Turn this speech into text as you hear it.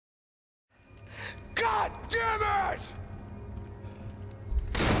God damn it!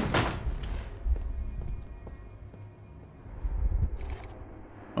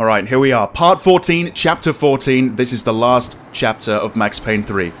 Alright, here we are. Part 14, Chapter 14. This is the last chapter of Max Payne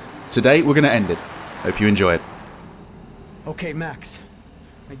 3. Today, we're going to end it. Hope you enjoy it. Okay, Max.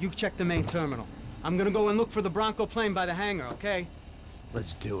 Now you check the main terminal. I'm gonna go and look for the Branco plane by the hangar, okay?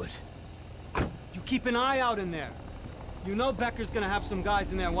 Let's do it. You keep an eye out in there. You know Becker's gonna have some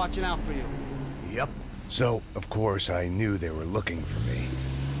guys in there watching out for you. Yep. So, of course, I knew they were looking for me.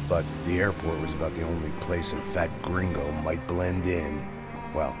 But the airport was about the only place a fat gringo might blend in.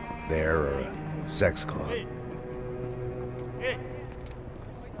 Well, there or a sex club.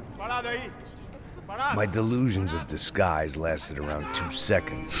 My delusions of disguise lasted around 2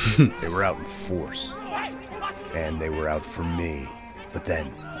 seconds. They were out in force. And they were out for me. But then,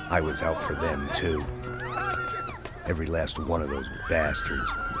 I was out for them too. Every last one of those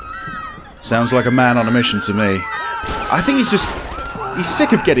bastards. Sounds like a man on a mission to me. I think he's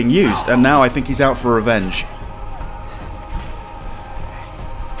sick of getting used, and now I think he's out for revenge.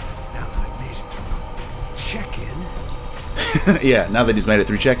 Now that I've made it through check-in. Yeah, now that he's made it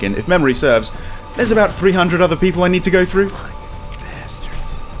through check-in. If memory serves, there's about 300 other people I need to go through.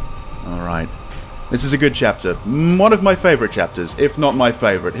 Bastards. Alright. This is a good chapter. One of my favourite chapters, if not my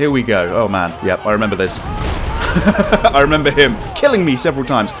favourite. Here we go. Oh man, yep, I remember this. I remember him killing me several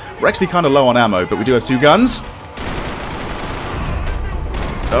times. We're actually kind of low on ammo, but we do have 2 guns.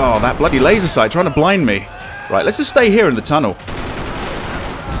 Oh, that bloody laser sight trying to blind me. Right, let's just stay here in the tunnel.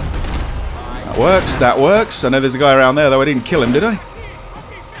 That works, that works. I know there's a guy around there, though I didn't kill him, did I?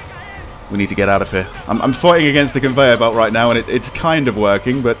 We need to get out of here. I'm fighting against the conveyor belt right now, and it's kind of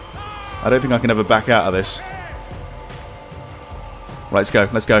working, but I don't think I can ever back out of this. Right, let's go,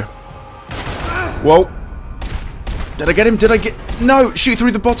 let's go. Whoa. Did I get him? Did I get... No! Shoot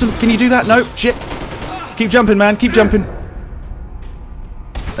through the bottom. Can you do that? No. Shit. Keep jumping, man. Keep jumping.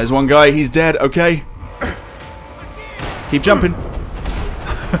 There's one guy. He's dead. Okay. Keep jumping.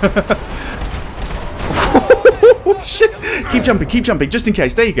 Shit. Keep jumping. Keep jumping. Just in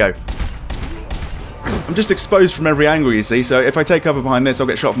case. There you go. I'm just exposed from every angle, you see. So if I take cover behind this, I'll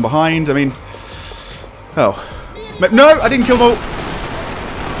get shot from behind. I mean... Oh. No! I didn't kill them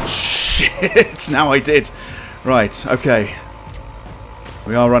all. Shit. Now I did. Right, okay.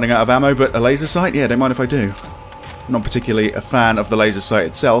 We are running out of ammo, but a laser sight? Yeah, don't mind if I do. Not particularly a fan of the laser sight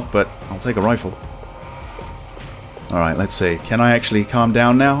itself, but I'll take a rifle. Alright, let's see. Can I actually calm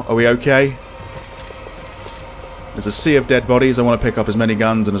down now? Are we okay? There's a sea of dead bodies. I want to pick up as many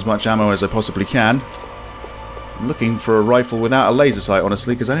guns and as much ammo as I possibly can. I'm looking for a rifle without a laser sight,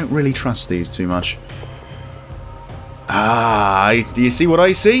 honestly, because I don't really trust these too much. Ah, do you see what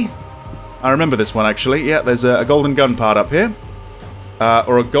I see? I remember this one, actually. Yeah, there's a golden gun part up here.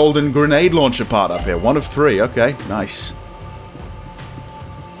 Or a golden grenade launcher part up here. 1 of 3. Okay, nice.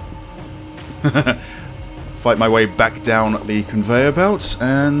 Fight my way back down the conveyor belt,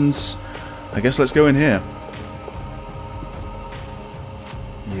 and I guess let's go in here.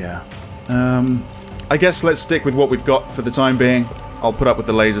 Yeah. I guess let's stick with what we've got for the time being. I'll put up with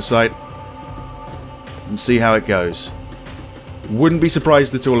the laser sight and see how it goes. Wouldn't be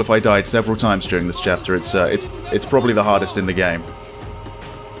surprised at all if I died several times during this chapter. It's probably the hardest in the game.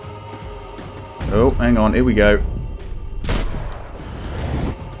 Oh, hang on, here we go.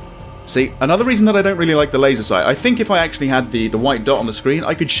 See, another reason that I don't really like the laser sight, I think if I actually had the white dot on the screen,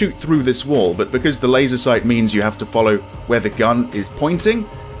 I could shoot through this wall, but because the laser sight means you have to follow where the gun is pointing,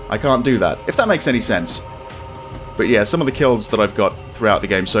 I can't do that, if that makes any sense. But yeah, some of the kills that I've got throughout the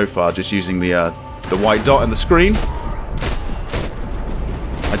game so far, just using the white dot on the screen,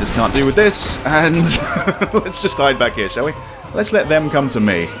 I just can't do with this, and let's just hide back here, shall we? Let's let them come to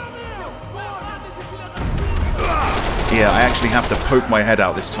me. Yeah, I actually have to poke my head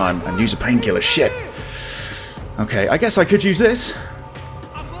out this time and use a painkiller. Shit. Okay, I guess I could use this.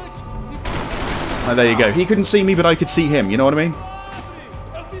 Oh, there you go. He couldn't see me, but I could see him. You know what I mean?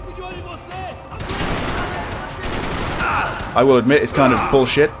 I will admit it's kind of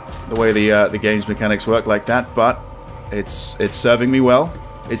bullshit the way the game's mechanics work like that, but it's serving me well.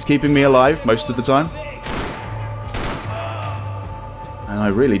 It's keeping me alive most of the time. And I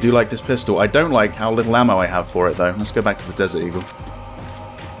really do like this pistol. I don't like how little ammo I have for it, though. Let's go back to the Desert Eagle.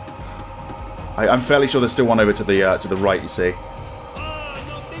 I'm fairly sure there's still one over to the right, you see.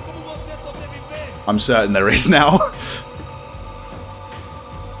 I'm certain there is now.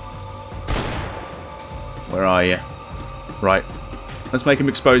 Where are you? Right. Let's make him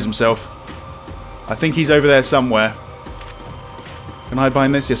expose himself. I think he's over there somewhere. Can I hide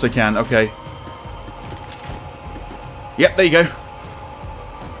behind this? Yes, I can. Okay. Yep, there you go.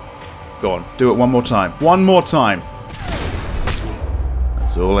 Go on, do it one more time. One more time.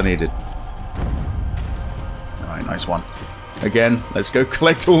 That's all I needed. Alright, nice one. Again, let's go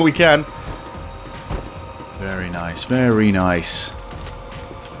collect all we can. Very nice, very nice.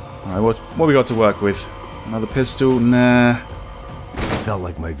 Alright, what we got to work with? Another pistol? Nah. I felt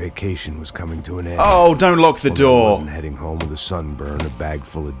like my vacation was coming to an end. Oh, don't lock the door. I wasn't heading home with a sunburn, a bag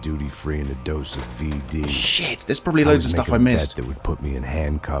full of duty-free, and a dose of VD. Shit, there's probably loads of stuff I missed. That would put me in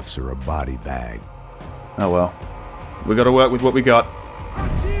handcuffs or a body bag. Oh well. We got to work with what we got.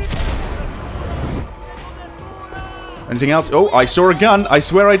 Anything else? Oh, I saw a gun. I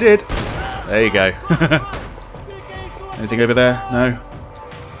swear I did. There you go. Anything over there? No.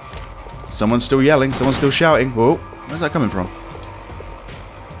 Someone's still yelling. Someone's still shouting. Whoa. Where's that coming from?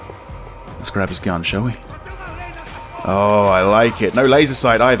 Let's grab his gun, shall we? Oh, I like it. No laser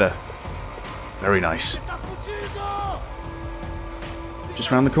sight either. Very nice. Just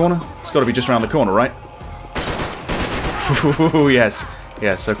round the corner? It's got to be just round the corner, right? Ooh, yes.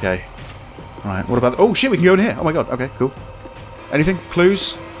 Yes, okay. Right, what about... Oh, shit, we can go in here. Oh, my God. Okay, cool. Anything?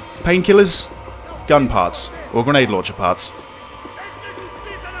 Clues? Painkillers? Gun parts. Or grenade launcher parts.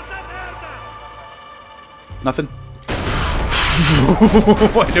 Nothing?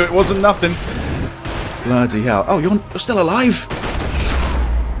 I knew it wasn't nothing. Bloody hell. Oh, you're still alive?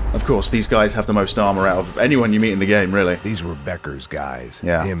 Of course, these guys have the most armor out of anyone you meet in the game, really. These were Becker's guys.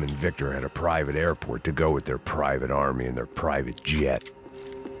 Yeah. Him and Victor had a private airport to go with their private army and their private jet.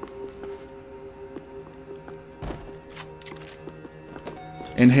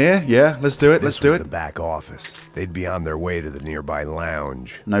 In here? Yeah, let's do it. Let's do it. The back office. They'd be on their way to the nearby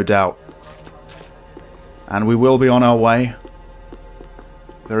lounge. No doubt. And we will be on our way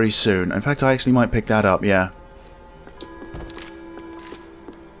very soon. In fact, I actually might pick that up, yeah.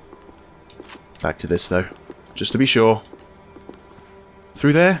 Back to this, though. Just to be sure.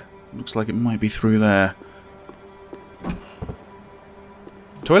 Through there? Looks like it might be through there.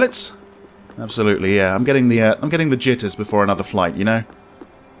 Toilets? Absolutely, yeah. I'm getting the jitters before another flight, you know?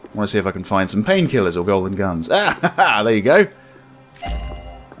 I want to see if I can find some painkillers or golden guns. Ah, there you go.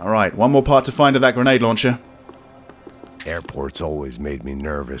 Alright, one more part to find of that grenade launcher. Airports always made me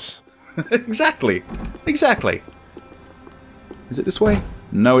nervous. Exactly. Exactly. Is it this way?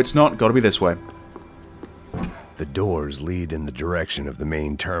 No, it's not. Gotta be this way. The doors lead in the direction of the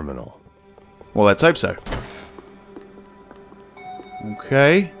main terminal. Well, let's hope so.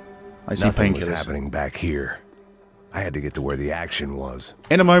 Okay. I see Nothing was painkillers. happening back here. I had to get to where the action was.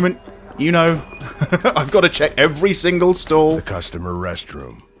 In a moment, you know, I've got to check every single stall. The customer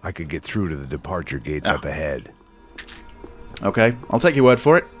restroom. I could get through to the departure gates up ahead. Okay, I'll take your word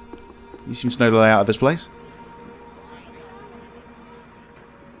for it. You seem to know the layout of this place.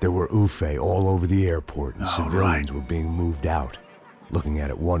 There were UFE all over the airport, and civilians were being moved out. Looking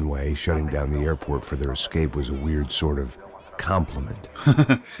at it one way, shutting down the airport for their escape was a weird sort of compliment.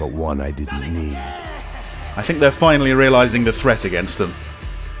 But one I didn't need. I think they're finally realizing the threat against them.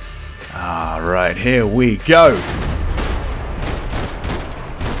 Alright, here we go.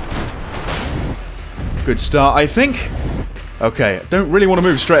 Good start, I think. Okay, don't really want to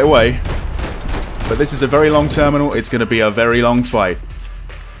move straight away. But this is a very long terminal. It's going to be a very long fight.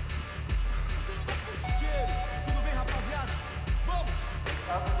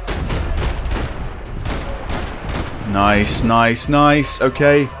 Nice, nice, nice.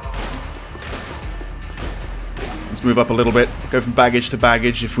 Okay. Let's move up a little bit. Go from baggage to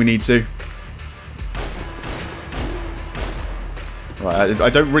baggage if we need to. Right, I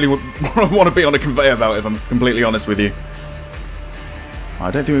don't really want to be on a conveyor belt, if I'm completely honest with you.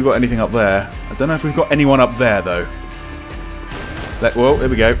 I don't think we've got anything up there. I don't know if we've got anyone up there, though. Whoa, there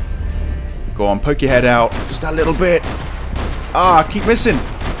we go. Go on, poke your head out. Just that little bit. Ah, keep missing.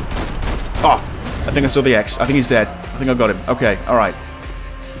 Ah, I think I saw the X. I think he's dead. I think I got him. Okay, alright.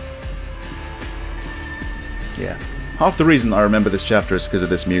 Yeah. Half the reason I remember this chapter is because of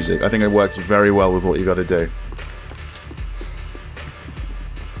this music. I think it works very well with what you got to do.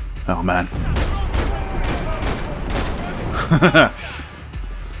 Oh, man.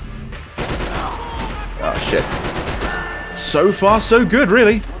 Oh, shit. So far, so good,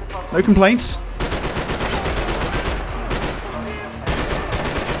 really. No complaints.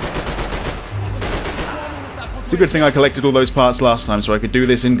 It's a good thing I collected all those parts last time so I could do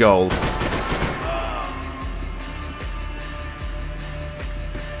this in gold.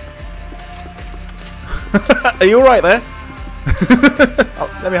 Are you alright there?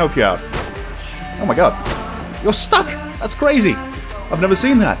 Oh, let me help you out. Oh my god. You're stuck! That's crazy! I've never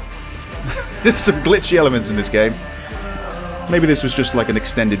seen that. There's some glitchy elements in this game. Maybe this was just like an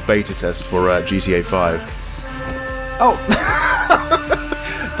extended beta test for GTA 5. Oh!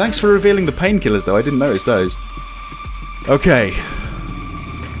 Thanks for revealing the painkillers, though. I didn't notice those. Okay.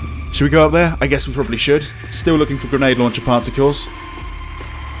 Should we go up there? I guess we probably should. Still looking for grenade launcher parts, of course.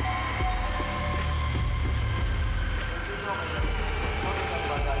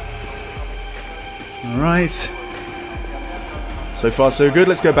 Alright. So far so good.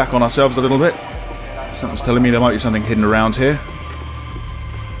 Let's go back on ourselves a little bit. Something's telling me there might be something hidden around here.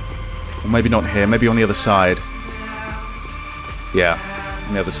 Or maybe not here. Maybe on the other side. Yeah.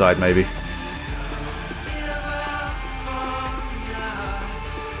 On the other side, maybe.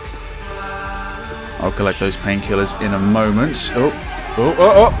 I'll collect those painkillers in a moment. Oh. Oh,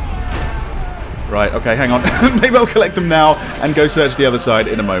 oh, oh. Right, okay, hang on. Maybe I'll collect them now and go search the other side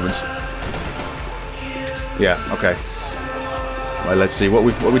in a moment. Yeah, okay. Right, let's see what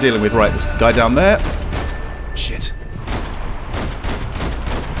we're dealing with. Right, this guy down there. Shit.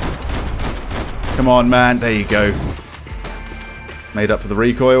 Come on, man. There you go. Made up for the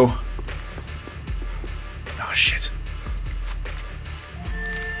recoil. Oh, shit.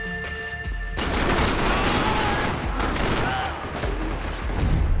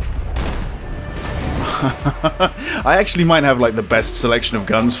 I actually might have like the best selection of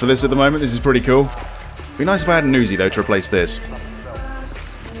guns for this at the moment. This is pretty cool. Be nice if I had an Uzi though to replace this.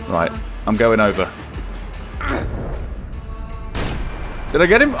 Right, I'm going over. Did I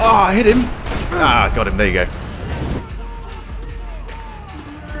get him? Oh, I hit him. Ah, got him. There you go.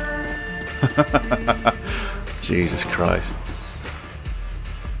 Jesus Christ.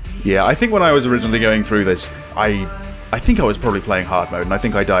 Yeah, I think when I was originally going through this, I think I was probably playing hard mode, and I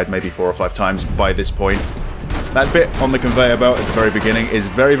think I died maybe 4 or 5 times by this point. That bit on the conveyor belt at the very beginning is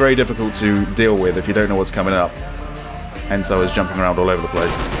very, very difficult to deal with if you don't know what's coming up. Hence I was jumping around all over the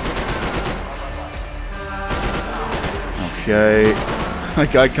place. Okay.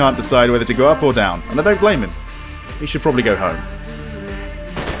 Like, I can't decide whether to go up or down, and I don't blame him. He should probably go home.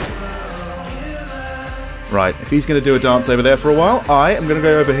 Right, if he's going to do a dance over there for a while, I am going to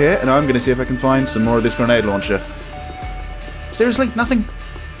go over here, and I'm going to see if I can find some more of this grenade launcher. Seriously? Nothing?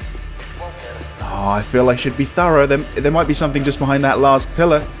 Oh, I feel I should be thorough. There might be something just behind that last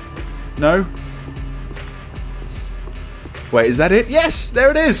pillar. No? Wait, is that it? Yes!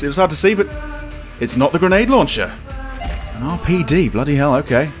 There it is! It was hard to see, but it's not the grenade launcher. An RPD. Bloody hell,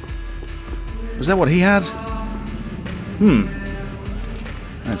 okay. Was that what he had?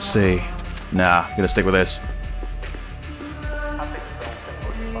 Let's see. Nah, I'm gonna stick with this.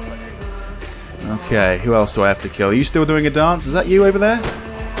 Okay, who else do I have to kill? Are you still doing a dance? Is that you over there?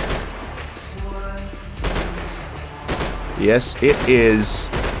 Yes, it is.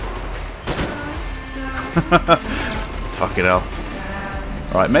 Fucking hell.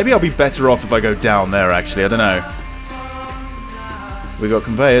 Alright, maybe I'll be better off if I go down there, actually. I don't know. We got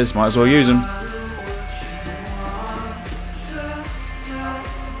conveyors, might as well use them.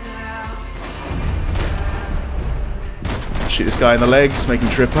 Shoot this guy in the legs, make him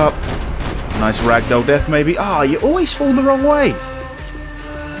trip up. Nice ragdoll death, maybe. Ah, you always fall the wrong way.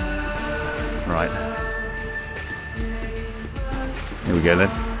 Right. Here we go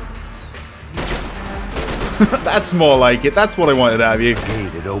then. That's more like it. That's what I wanted out of you. The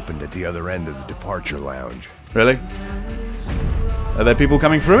gate had opened at the other end of the departure lounge. Really? Are there people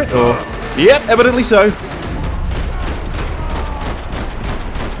coming through it, or...? Yep, evidently so.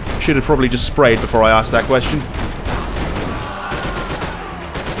 Should have probably just sprayed before I asked that question.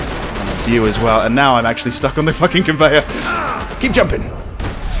 It's you as well, and now I'm actually stuck on the fucking conveyor. Keep jumping.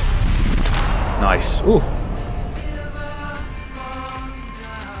 Nice. Ooh.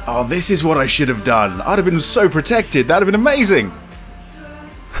 Oh, this is what I should have done. I'd have been so protected. That'd have been amazing.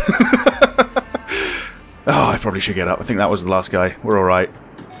 Oh, I probably should get up. I think that was the last guy. We're alright.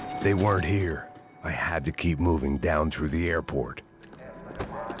 They weren't here. I had to keep moving down through the airport.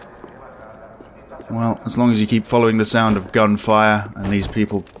 Well, as long as you keep following the sound of gunfire and these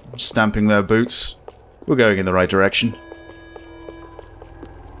people stamping their boots, we're going in the right direction.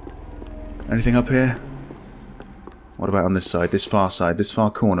 Anything up here? What about on this side? This far side? This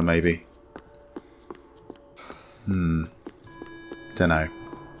far corner, maybe? Dunno.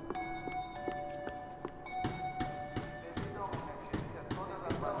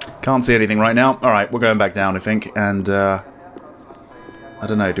 Can't see anything right now. Alright, we're going back down, I think, and, I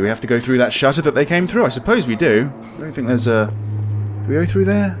don't know, do we have to go through that shutter that they came through? I suppose we do. I don't think there's a... Do we go through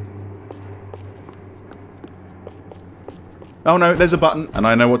there? Oh no, there's a button, and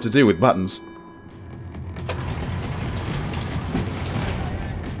I know what to do with buttons.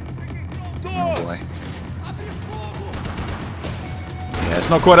 Oh boy. Yeah, it's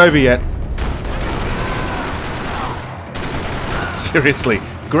not quite over yet. Seriously.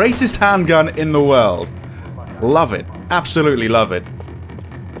 Greatest handgun in the world. Love it. Absolutely love it.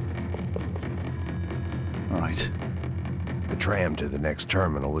 Right. The tram to the next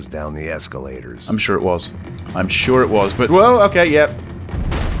terminal was down the escalators. I'm sure it was. I'm sure it was, but, well, okay, yep.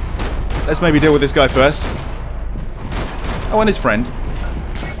 Let's maybe deal with this guy first. Oh, and his friend.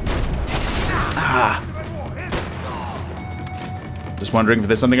 Ah. Just wondering if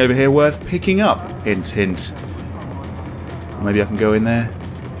there's something over here worth picking up. Hint, hint. Maybe I can go in there.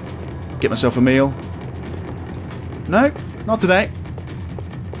 Get myself a meal. No, not today.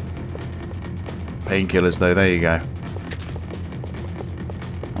 Painkillers, though. There you go.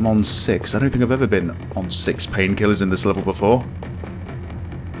 I'm on 6. I don't think I've ever been on 6 painkillers in this level before.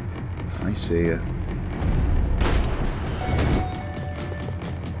 I see ya.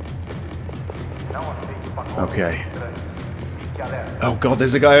 Okay. Oh god,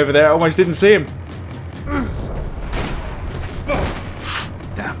 there's a guy over there. I almost didn't see him.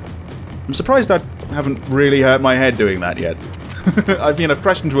 Damn. I'm surprised I haven't really hurt my head doing that yet. I mean, I've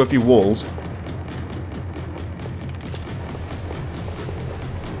crashed into a few walls.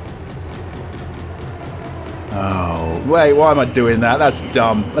 Oh, wait, why am I doing that? That's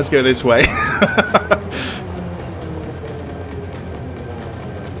dumb. Let's go this way.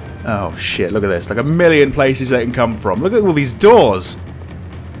 Oh shit, look at this. Like a million places they can come from. Look at all these doors.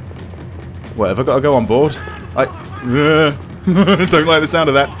 What, have I got to go on board? I don't like the sound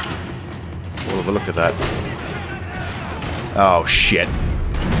of that. We'll have a look at that. Oh shit.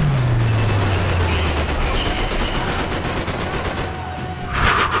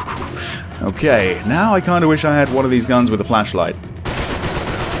 Okay, now I kind of wish I had one of these guns with a flashlight.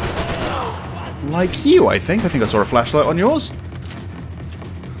 Like you, I think. I think I saw a flashlight on yours.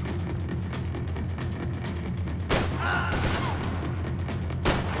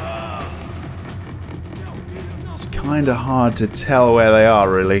 It's kind of hard to tell where they are,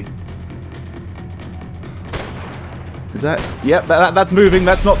 really. Is that... Yep, that's moving.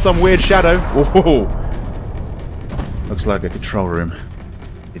 That's not some weird shadow. Whoa. Looks like a control room.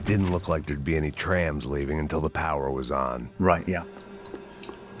 It didn't look like there'd be any trams leaving until the power was on. Right, yeah.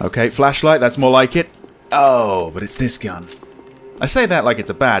 Okay, flashlight, that's more like it. Oh, but it's this gun. I say that like it's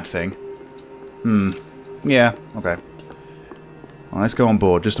a bad thing. Yeah, okay. Well, let's go on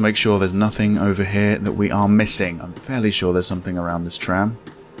board, just to make sure there's nothing over here that we are missing. I'm fairly sure there's something around this tram.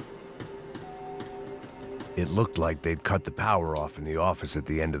 It looked like they'd cut the power off in the office at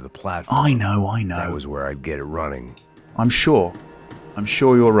the end of the platform. I know. That was where I'd get it running. I'm sure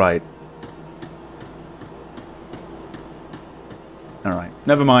you're right. Alright,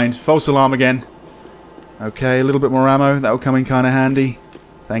 never mind. False alarm again. Okay, a little bit more ammo. That'll come in kind of handy.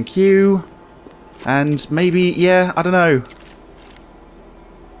 Thank you. And maybe, yeah, I don't know.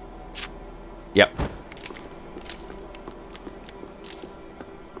 Yep.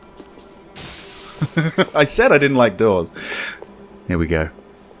 I said I didn't like doors. Here we go.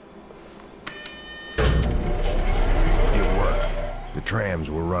 The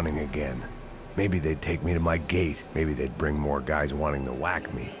trams were running again. Maybe they'd take me to my gate. Maybe they'd bring more guys wanting to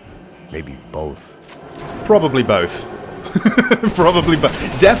whack me. Maybe both. Probably both. Probably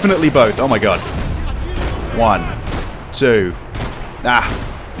both. Definitely both. Oh my god. 1, 2.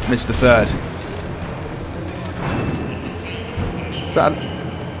 Ah. Missed the third. Is that...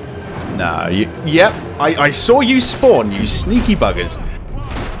 No, you... Yep. I saw you spawn, you sneaky buggers.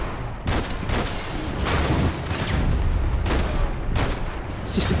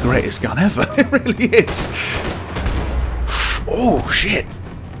 This is the greatest gun ever. It really is. Oh, shit.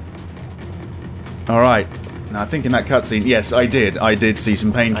 Alright. Now, I think in that cutscene, yes, I did see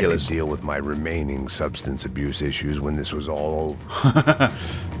some painkillers. I could deal with my remaining substance abuse issues when this was all over.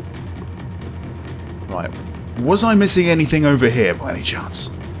 Right. Was I missing anything over here, by any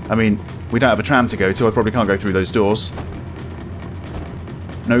chance? I mean, we don't have a tram to go to. I probably can't go through those doors.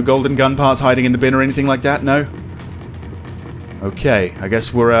 No golden gun parts hiding in the bin or anything like that? No? Okay, I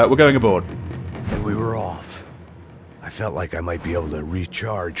guess we're going aboard. And we were off. I felt like I might be able to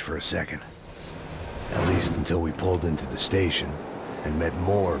recharge for a second. At least until we pulled into the station and met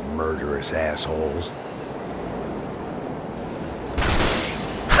more murderous assholes.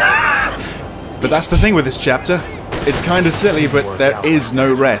 But that's the thing with this chapter. It's kind of silly, but there is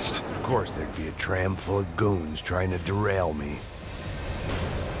no rest. Of course there'd be a tram full of goons trying to derail me.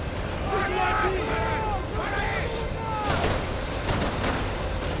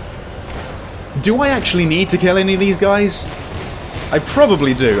 Do I actually need to kill any of these guys? I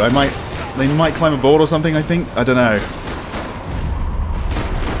probably do. They might climb aboard or something, I think. I don't know.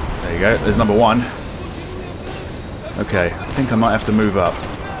 There you go. There's number 1. Okay, I think I might have to move up.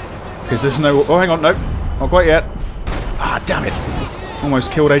 Because there's no... Oh, hang on. Nope. Not quite yet. Ah, damn it.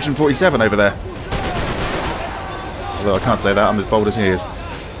 Almost killed Agent 47 over there. Although I can't say that. I'm as bold as he is.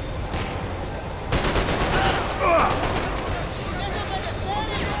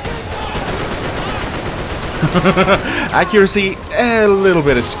 Accuracy, a little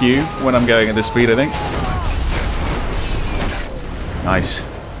bit askew when I'm going at this speed, I think. Nice.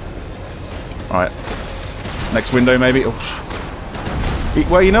 Alright. Next window, maybe. Oh.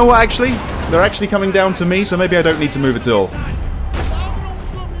 Well, you know what, actually? They're actually coming down to me, so maybe I don't need to move at all.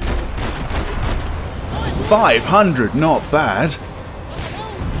 500, not bad.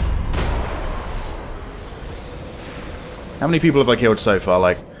 How many people have I killed so far?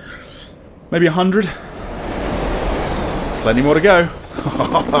 Like, maybe 100? Plenty more to go.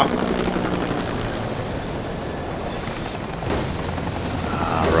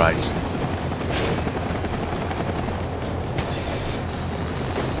 Alright.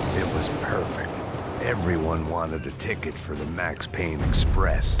 It was perfect. Everyone wanted a ticket for the Max Payne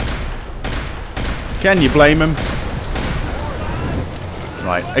Express. Can you blame him?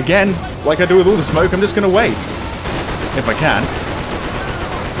 Right, again, like I do with all the smoke, I'm just gonna wait. If I can.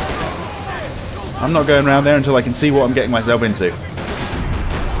 I'm not going around there until I can see what I'm getting myself into.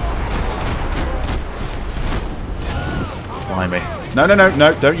 Blimey. No, no, no,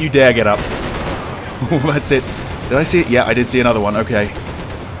 no, don't you dare get up. That's it. Did I see it? Yeah, I did see another one, okay.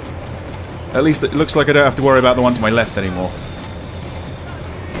 At least it looks like I don't have to worry about the one to my left anymore.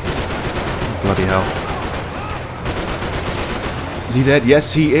 Bloody hell. Is he dead?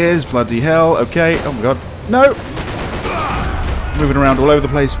 Yes, he is. Bloody hell. Okay. Oh my god. No! Moving around all over the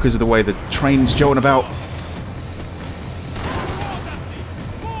place because of the way the train's jolting about.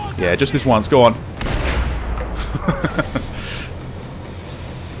 Yeah, just this once. Go on.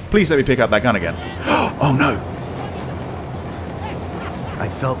 Please let me pick up that gun again. Oh no! I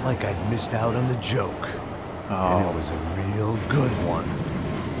felt like I'd missed out on the joke. Oh. And it was a real good one.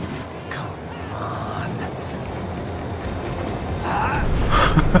 Come on.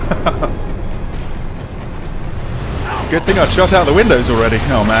 Good thing I shot out the windows already.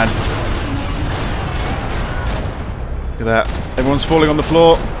 Oh man. Look at that. Everyone's falling on the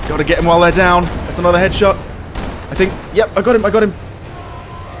floor. Gotta get them while they're down. That's another headshot. I think. Yep, I got him. I got him.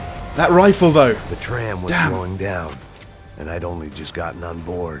 That rifle though. The tram was slowing down. And I'd only just gotten on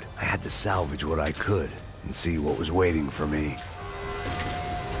board. I had to salvage what I could and see what was waiting for me.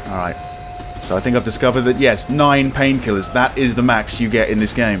 Alright. So I think I've discovered that, yes, 9 painkillers. That is the max you get in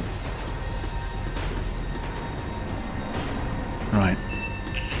this game. Right.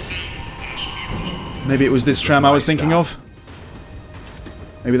 Maybe it was this tram I was thinking of?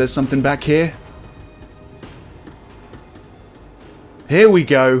 Maybe there's something back here? Here we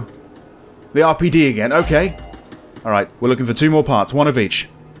go. The RPD again. Okay. Alright, we're looking for 2 more parts, 1 of each.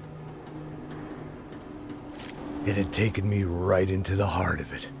 It had taken me right into the heart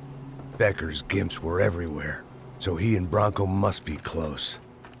of it. Becker's gimps were everywhere, so he and Branco must be close.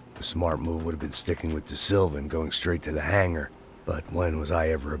 The smart move would have been sticking with De Silva and going straight to the hangar, but when was I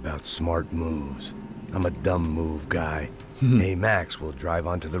ever about smart moves? I'm a dumb move guy. Hey Max, we'll drive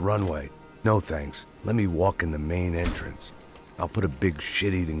onto the runway. No thanks, let me walk in the main entrance. I'll put a big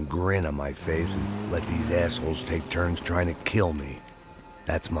shit-eating grin on my face and let these assholes take turns trying to kill me.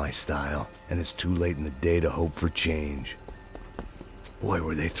 That's my style, and it's too late in the day to hope for change. Boy,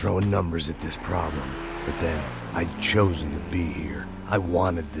 were they throwing numbers at this problem. But then, I'd chosen to be here. I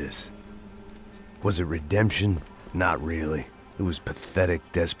wanted this. Was it redemption? Not really. It was pathetic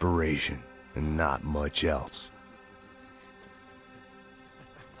desperation, and not much else.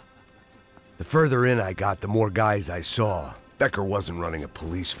 The further in I got, the more guys I saw. Becker wasn't running a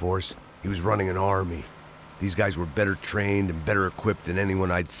police force. He was running an army. These guys were better trained and better equipped than anyone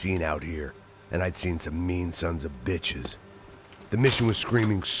I'd seen out here. And I'd seen some mean sons of bitches. The mission was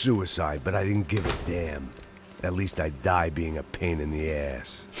screaming suicide, but I didn't give a damn. At least I'd die being a pain in the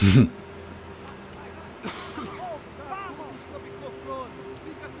ass.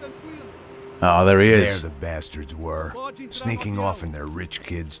 Oh, there he is. There the bastards were, sneaking off in their rich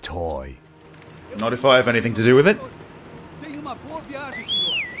kid's toy. Not if I have anything to do with it.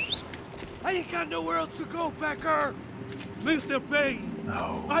 I ain't got nowhere else to go, Becker! Mr. Payne!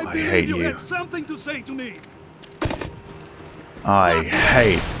 Oh, I I believe hate you you. had something to say to me! I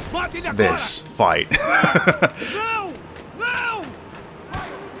hate this fight. No! No!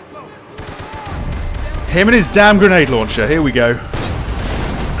 Him and his damn grenade launcher. Here we go.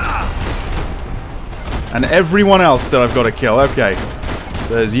 And everyone else that I've got to kill. Okay.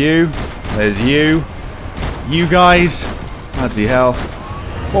 So there's you. There's you. You guys. Bloody hell.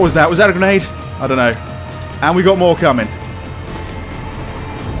 What was that? Was that a grenade? I don't know. And we got more coming.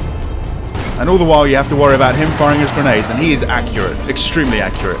 And all the while you have to worry about him firing his grenades. And he is accurate. Extremely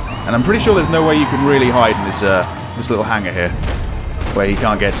accurate. And I'm pretty sure there's no way you can really hide in this, this little hangar here. Where he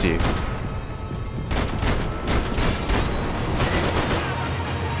can't get to you.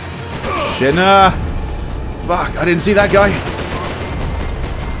 Shinner! Fuck, I didn't see that guy.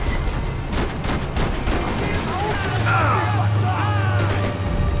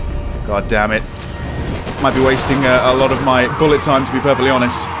 God damn it. Might be wasting a lot of my bullet time, to be perfectly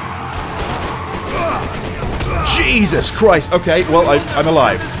honest. Jesus Christ! Okay, well, I'm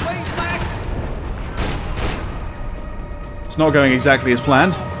alive. It's not going exactly as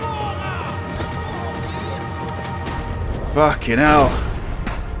planned. Fucking hell.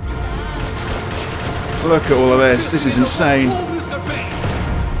 Look at all of this. This is insane.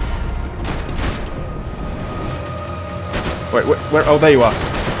 Wait, where? Oh, there you are.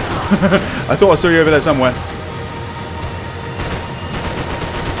 I thought I saw you over there somewhere.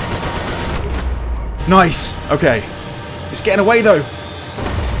 Nice. Okay. It's getting away, though.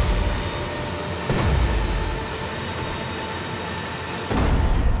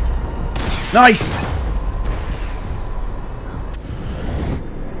 Nice.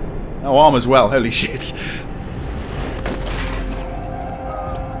 Oh, arm as well. Holy shit.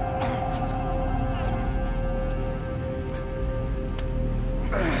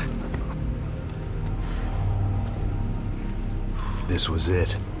 This was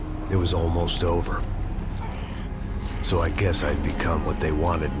it. It was almost over. So I guess I'd become what they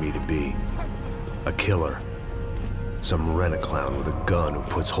wanted me to be. A killer. Some rent-a-clown with a gun who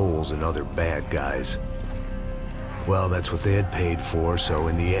puts holes in other bad guys. Well, that's what they had paid for, so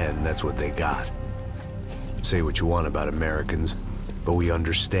in the end, that's what they got. Say what you want about Americans, but we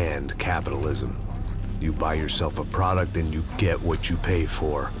understand capitalism. You buy yourself a product and you get what you pay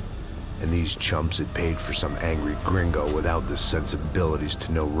for. And these chumps had paid for some angry gringo without the sensibilities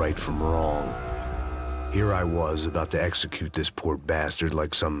to know right from wrong. Here I was, about to execute this poor bastard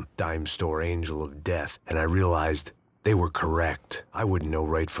like some dime store angel of death, and I realized they were correct. I wouldn't know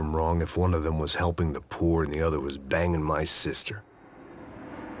right from wrong if one of them was helping the poor and the other was banging my sister.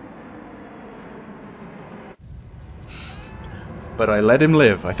 But I let him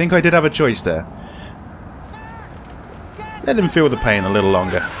live. I think I did have a choice there. Let him feel the pain a little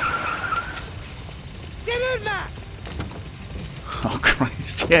longer. Oh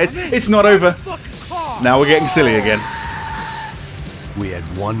Christ, yeah, it's not over. Now we're getting silly again. We had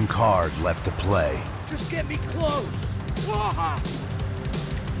one card left to play. Just get me close.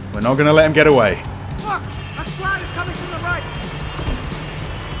 We're not gonna let him get away. Look! A squad is coming from the right!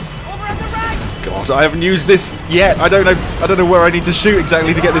 Over at the right! God, I haven't used this yet. I don't know where I need to shoot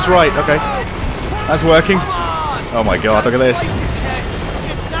exactly to get this right. Okay. That's working. Oh my god, look at this.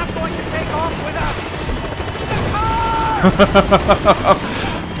 It's not going to take off without...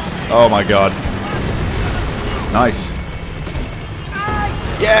 Oh my god. Nice.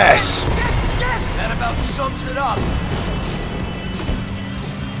 Yes! That about sums it up.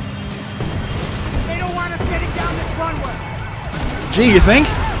 They don't want us getting down this runway. Gee, you think?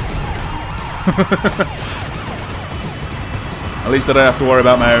 At least I don't have to worry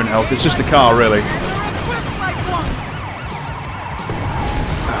about my own health. It's just the car, really.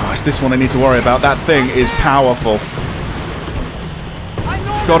 Oh, it's this one I need to worry about. That thing is powerful.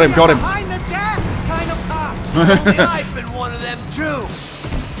 Got him, got him. Behind the desk kind of cop. I've been one of them too.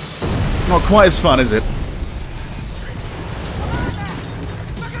 Not quite as fun, is it?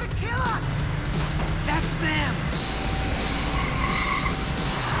 They're gonna kill us. That's them.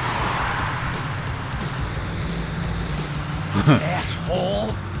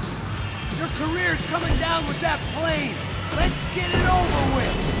 Asshole. Your career's coming down with that plane. Let's get it over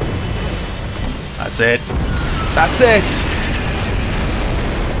with. That's it. That's it.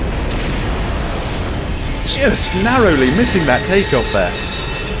 Just narrowly missing that takeoff there.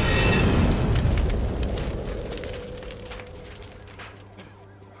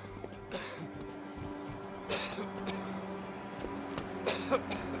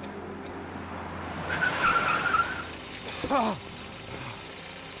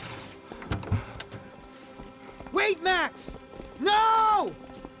 Wait, Max! No!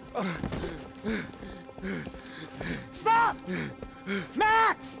 Stop!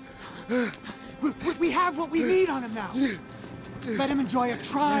 Max! We have what we need on him now. Let him enjoy a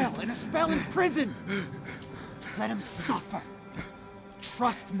trial and a spell in prison. Let him suffer.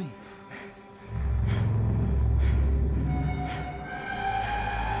 Trust me.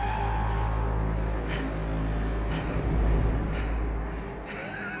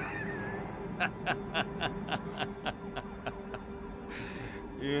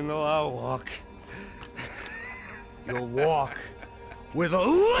 You know I'll walk. You'll walk with a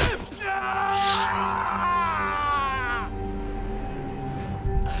limp.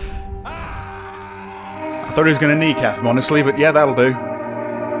 I thought he was going to kneecap him, honestly, but yeah, that'll do.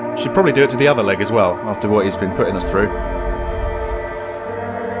 Should probably do it to the other leg as well, after what he's been putting us through.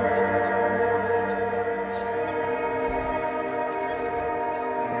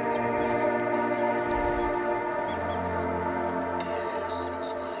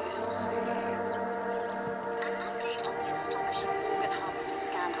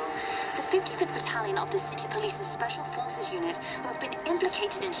 55th Battalion of the City Police's Special Forces Unit, who have been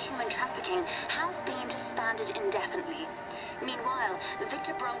implicated in human trafficking, has been disbanded indefinitely. Meanwhile,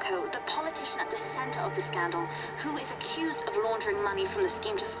 Victor Branco, the politician at the center of the scandal, who is accused of laundering money from the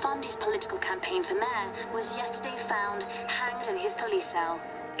scheme to fund his political campaign for mayor, was yesterday found hanged in his police cell.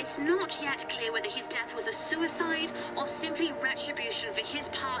 It's not yet clear whether his death was a suicide or simply retribution for his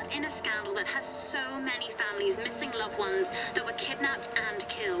part in a scandal that has so many families missing loved ones that were kidnapped and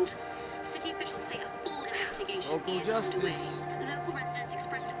killed. City officials say a full investigation is underway. Local residents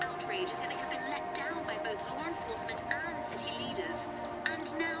expressed outrage, saying they have been let down by both law enforcement and city leaders.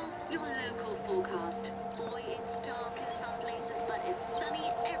 And now, your local forecast. Boy, it's dark in some places, but it's sunny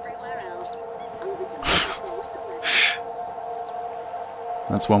everywhere else. Over to Minnesota with the weather.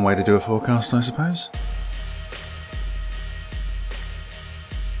 That's one way to do a forecast, I suppose.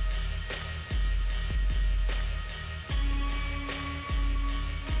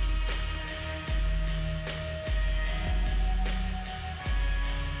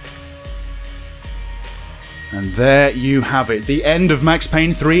 And there you have it, the end of Max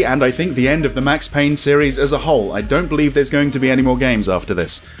Payne 3, and I think the end of the Max Payne series as a whole. I don't believe there's going to be any more games after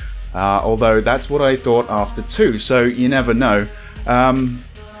this. Although that's what I thought after 2, so you never know.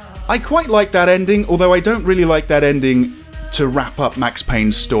 I quite like that ending, although I don't really like that ending to wrap up Max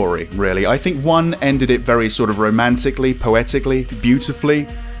Payne's story, really. I think 1 ended it very sort of romantically, poetically, beautifully.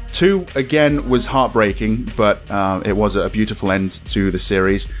 2, again, was heartbreaking, but it was a beautiful end to the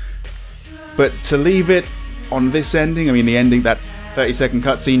series. But to leave it on this ending, I mean the ending, that 30-second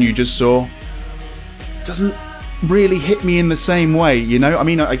cutscene you just saw, doesn't really hit me in the same way, you know? I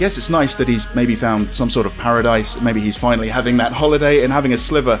mean, I guess it's nice that he's maybe found some sort of paradise, maybe he's finally having that holiday and having a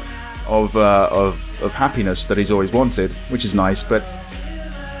sliver of happiness that he's always wanted, which is nice, but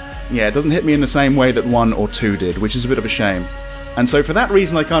yeah, it doesn't hit me in the same way that 1 or 2 did, which is a bit of a shame. And so for that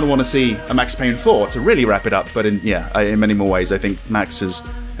reason, I kind of want to see a Max Payne 4 to really wrap it up, but in many more ways, I think Max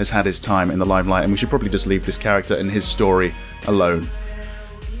has had his time in the limelight, and we should probably just leave this character and his story alone.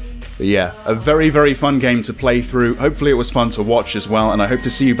 But yeah, a very, very fun game to play through. Hopefully it was fun to watch as well, and I hope to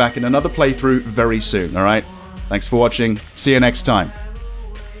see you back in another playthrough very soon, alright? Thanks for watching, see you next time.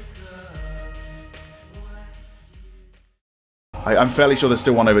 I'm fairly sure there's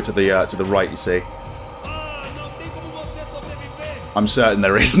still one over to the right, you see. I'm certain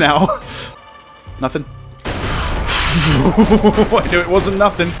there is now. Nothing? I knew it wasn't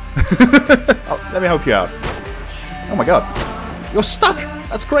nothing. Oh, let me help you out. Oh my god. You're stuck!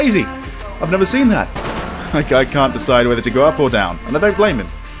 That's crazy! I've never seen that. That guy can't decide whether to go up or down, and I don't blame him.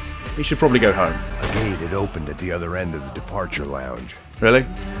 He should probably go home. A gate had opened at the other end of the departure lounge. Really?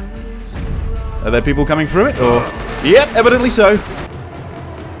 Are there people coming through it, or...? Yep, evidently so.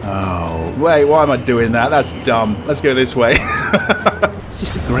 Oh, wait, why am I doing that? That's dumb. Let's go this way. This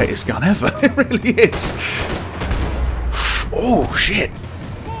is the greatest gun ever. It really is. Oh, shit.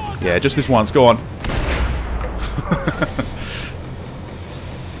 Yeah, just this once. Go on.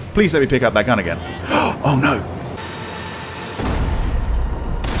 Please let me pick up that gun again. Oh, no.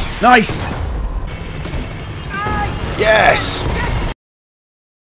 Nice. Yes.